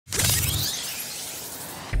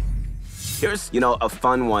Here's, a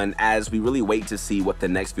fun one as we really wait to see what the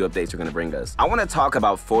next few updates are going to bring us. I want to talk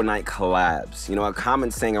about Fortnite collabs. A common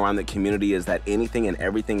saying around the community is that anything and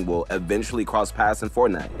everything will eventually cross paths in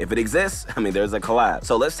Fortnite. If it exists, there's a collab.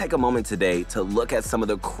 So let's take a moment today to look at some of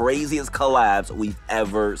the craziest collabs we've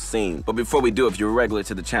ever seen. But before we do, if you're a regular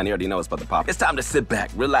to the channel, you already know it's about to pop. It's time to sit back,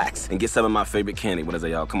 relax, and get some of my favorite candy. What is it,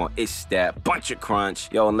 y'all? Come on, it's that bunch of crunch.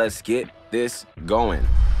 Yo, and let's get this going.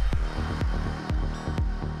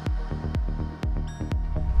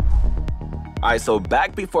 Alright, so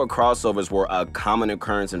back before crossovers were a common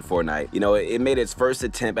occurrence in Fortnite, it made its first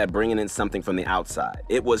attempt at bringing in something from the outside.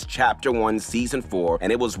 It was Chapter 1, Season 4,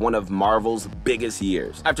 and it was one of Marvel's biggest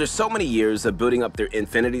years. After so many years of building up their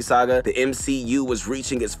Infinity Saga, the MCU was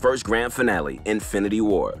reaching its first grand finale, Infinity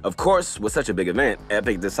War. Of course, with such a big event,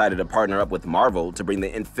 Epic decided to partner up with Marvel to bring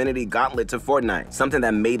the Infinity Gauntlet to Fortnite, something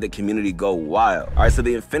that made the community go wild. Alright, so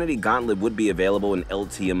the Infinity Gauntlet would be available in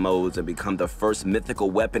LTM modes and become the first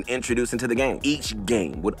mythical weapon introduced into the game. Each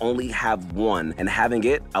game would only have one, and having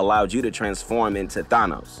it allowed you to transform into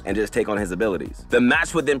Thanos and just take on his abilities. The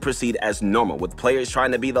match would then proceed as normal, with players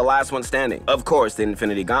trying to be the last one standing. Of course, the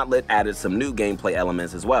Infinity Gauntlet added some new gameplay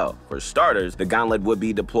elements as well. For starters, the gauntlet would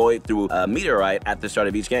be deployed through a meteorite at the start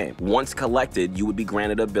of each game. Once collected, you would be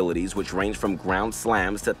granted abilities which range from ground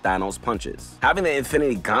slams to Thanos punches. Having the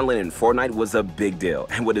Infinity Gauntlet in Fortnite was a big deal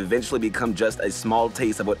and would eventually become just a small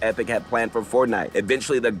taste of what Epic had planned for Fortnite.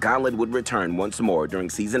 Eventually, the gauntlet would return once more during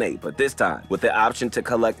Season 8, but this time with the option to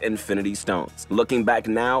collect Infinity Stones. Looking back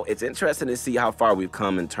now, it's interesting to see how far we've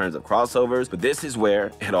come in terms of crossovers, but this is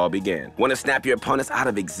where it all began. Want to snap your opponents out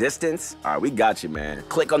of existence? Alright, we got you, man.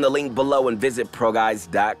 Click on the link below and visit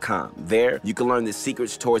ProGuides.com. There, you can learn the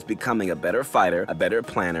secrets towards becoming a better fighter, a better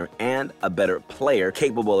planner, and a better player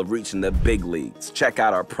capable of reaching the big leagues. Check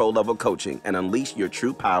out our pro-level coaching and unleash your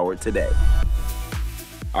true power today.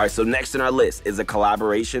 Alright, so next on our list is a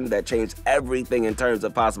collaboration that changed everything in terms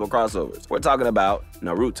of possible crossovers. We're talking about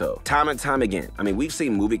Naruto. Time and time again, we've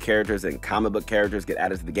seen movie characters and comic book characters get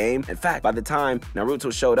added to the game. In fact, by the time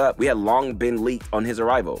Naruto showed up, we had long been leaked on his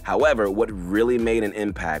arrival. However, what really made an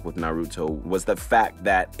impact with Naruto was the fact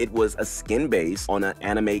that it was a skin base on an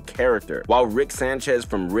anime character. While Rick Sanchez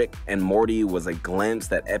from Rick and Morty was a glimpse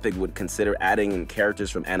that Epic would consider adding in characters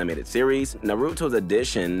from animated series, Naruto's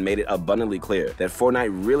addition made it abundantly clear that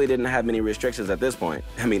Fortnite really didn't have many restrictions at this point.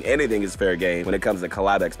 Anything is fair game when it comes to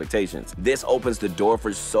collab expectations. This opens the door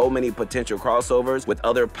for so many potential crossovers with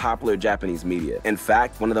other popular Japanese media. In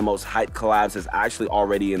fact, one of the most hyped collabs is actually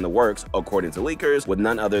already in the works, according to leakers, with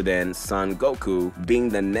none other than Son Goku being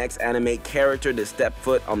the next anime character to step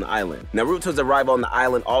foot on the island. Naruto's arrival on the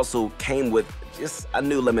island also came with just a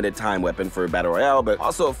new limited time weapon for Battle Royale, but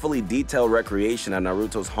also a fully detailed recreation of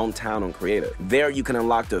Naruto's hometown on Creative. There you can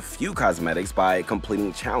unlock a few cosmetics by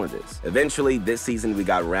completing challenges. Eventually, this season we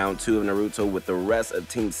got round 2 of Naruto with the rest of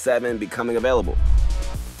Team 7 becoming available.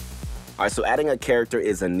 Alright, so adding a character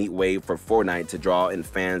is a neat way for Fortnite to draw in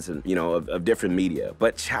fans and, of different media.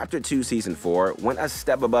 But Chapter 2 Season 4 went a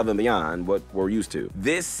step above and beyond what we're used to.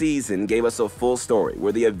 This season gave us a full story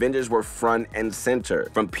where the Avengers were front and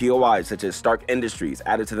center, from POIs such as Stark Industries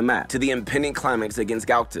added to the map, to the impending climax against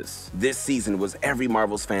Galactus. This season was every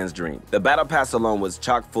Marvel's fan's dream. The Battle Pass alone was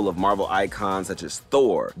chock full of Marvel icons such as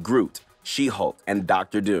Thor, Groot, She-Hulk, and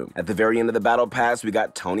Dr. Doom. At the very end of the Battle Pass, we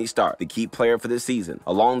got Tony Stark, the key player for this season.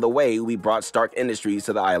 Along the way, we brought Stark Industries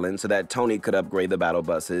to the island so that Tony could upgrade the battle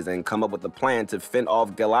buses and come up with a plan to fend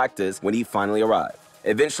off Galactus when he finally arrived.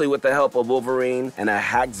 Eventually, with the help of Wolverine and a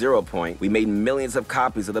hacked Zero Point, we made millions of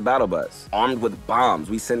copies of the battle bus. Armed with bombs,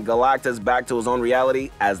 we sent Galactus back to his own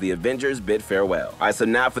reality as the Avengers bid farewell. Alright, so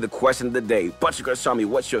now for the question of the day. Bunch of girls, show me,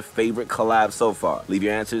 what's your favorite collab so far? Leave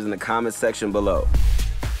your answers in the comment section below.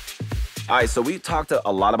 Alright, so we've talked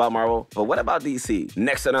a lot about Marvel, but what about DC?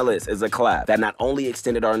 Next on our list is a collab that not only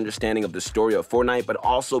extended our understanding of the story of Fortnite, but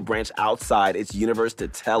also branched outside its universe to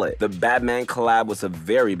tell it. The Batman collab was a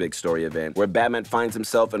very big story event, where Batman finds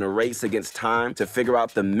himself in a race against time to figure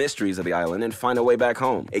out the mysteries of the island and find a way back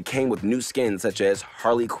home. It came with new skins such as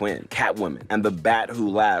Harley Quinn, Catwoman, and the Bat Who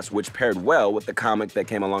Laughs, which paired well with the comic that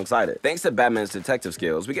came alongside it. Thanks to Batman's detective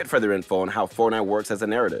skills, we get further info on how Fortnite works as a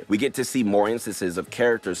narrative. We get to see more instances of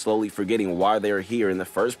characters slowly forgetting why they are here in the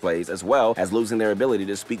first place, as well as losing their ability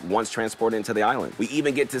to speak once transported into the island. We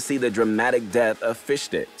even get to see the dramatic death of Fish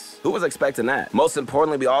Sticks. Who was expecting that? Most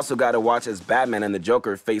importantly, we also got to watch as Batman and the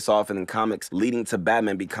Joker face off in the comics, leading to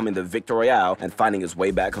Batman becoming the Victor Royale and finding his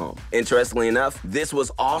way back home. Interestingly enough, this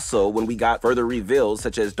was also when we got further reveals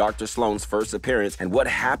such as Dr. Sloan's first appearance and what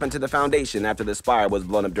happened to the Foundation after the Spire was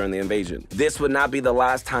blown up during the invasion. This would not be the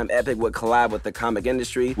last time Epic would collab with the comic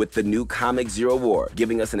industry with the new Comic Zero War,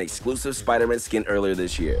 giving us an exclusive exclusive Spider-Man skin earlier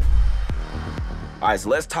this year. Alright, so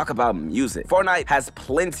let's talk about music. Fortnite has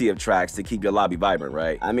plenty of tracks to keep your lobby vibrant,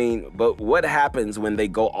 right? I mean, but what happens when they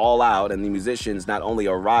go all out and the musicians not only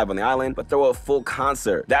arrive on the island, but throw a full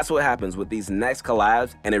concert? That's what happens with these next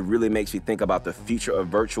collabs, and it really makes you think about the future of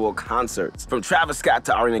virtual concerts. From Travis Scott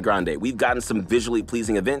to Ariana Grande, we've gotten some visually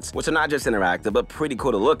pleasing events, which are not just interactive, but pretty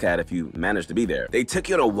cool to look at if you manage to be there. They took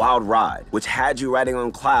you on a wild ride, which had you riding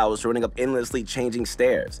on clouds, running up endlessly changing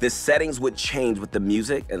stairs. The settings would change with the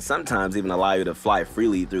music, and sometimes even allow you to fly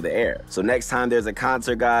freely through the air. So next time there's a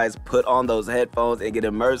concert, guys, put on those headphones and get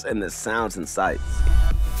immersed in the sounds and sights.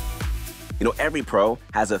 You know, every pro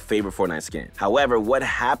has a favorite Fortnite skin. However, what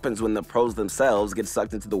happens when the pros themselves get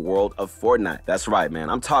sucked into the world of Fortnite? That's right, man.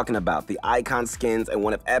 I'm talking about the icon skins and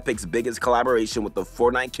one of Epic's biggest collaboration with the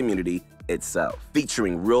Fortnite community itself,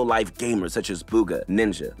 featuring real-life gamers such as Booga,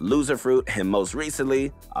 Ninja, Loserfruit, and most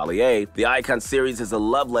recently, Ali A. The Icon series is a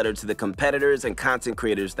love letter to the competitors and content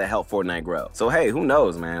creators that help Fortnite grow. So hey, who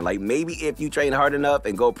knows, man? Like, maybe if you train hard enough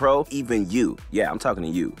and go pro, even you, yeah, I'm talking to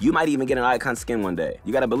you might even get an Icon skin one day.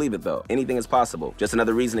 You gotta believe it though. Anything is possible. Just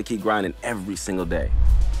another reason to keep grinding every single day.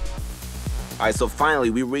 Alright, so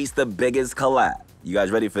finally, we reached the biggest collab. You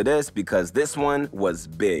guys ready for this? Because this one was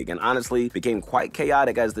big and honestly became quite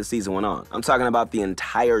chaotic as the season went on. I'm talking about the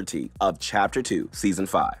entirety of Chapter 2, Season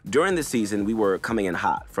 5. During the season, we were coming in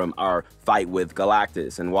hot from our fight with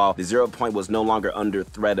Galactus, and while the 0 point was no longer under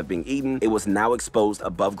threat of being eaten, it was now exposed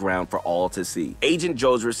above ground for all to see. Agent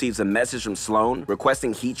Jones receives a message from Sloan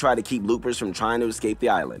requesting he try to keep loopers from trying to escape the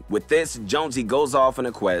island. With this, Jonesy goes off on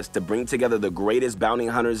a quest to bring together the greatest bounty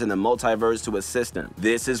hunters in the multiverse to assist him.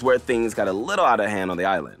 This is where things got a little out of hand on the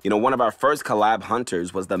island. You know, one of our first collab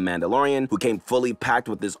hunters was the Mandalorian, who came fully packed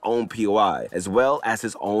with his own POI, as well as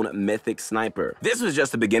his own mythic sniper. This was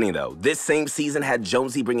just the beginning though. This same season had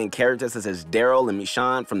Jonesy bringing characters such as Daryl and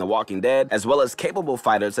Michonne from The Walking Dead, as well as capable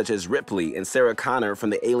fighters such as Ripley and Sarah Connor from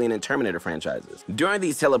the Alien and Terminator franchises. During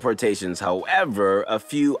these teleportations, however, a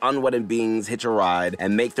few unwedded beings hitch a ride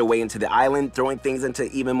and make their way into the island, throwing things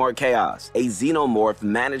into even more chaos. A xenomorph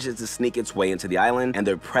manages to sneak its way into the island, and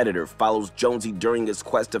their predator follows Jonesy during his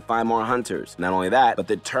quest to find more hunters. Not only that, but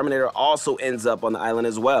the Terminator also ends up on the island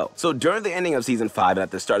as well. So during the ending of Season 5 and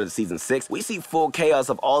at the start of Season 6, we see full chaos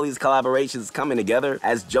of all these collaborations coming together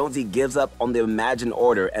as Jonesy gives up on the Imagined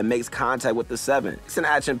Order and makes contact with the Seven. It's an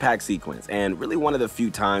action-packed sequence, and really one of the few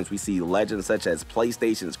times we see legends such as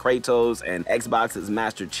PlayStation's Kratos and Xbox's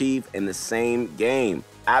Master Chief in the same game.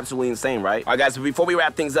 Absolutely insane, right? Alright guys, but before we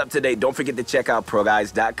wrap things up today, don't forget to check out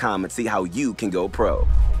ProGuides.com and see how you can go pro.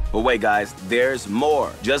 But wait guys, there's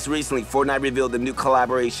more. Just recently, Fortnite revealed a new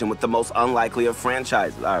collaboration with the most unlikely of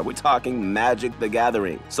franchises. Alright, we're talking Magic the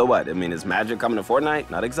Gathering. So what? I mean, is Magic coming to Fortnite?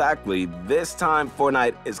 Not exactly. This time,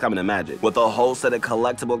 Fortnite is coming to Magic, with a whole set of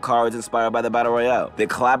collectible cards inspired by the Battle Royale. The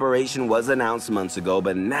collaboration was announced months ago,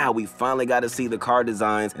 but now we finally got to see the card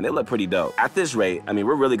designs, and they look pretty dope. At this rate, I mean,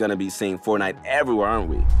 we're really gonna be seeing Fortnite everywhere, aren't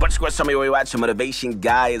we? But squash, tell me where you at. Your motivation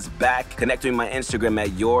guy is back. Connect with my Instagram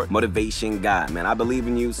at your motivation guy. Man, I believe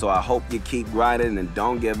in you. So I hope you keep grinding and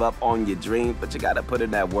don't give up on your dream, but you gotta put in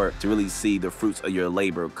that work to really see the fruits of your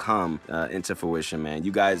labor come into fruition, man.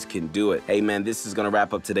 You guys can do it. Hey, man, this is gonna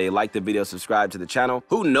wrap up today. Like the video, subscribe to the channel.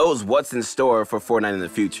 Who knows what's in store for Fortnite in the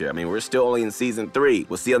future? I mean, we're still only in Season 3.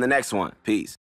 We'll see you on the next one. Peace.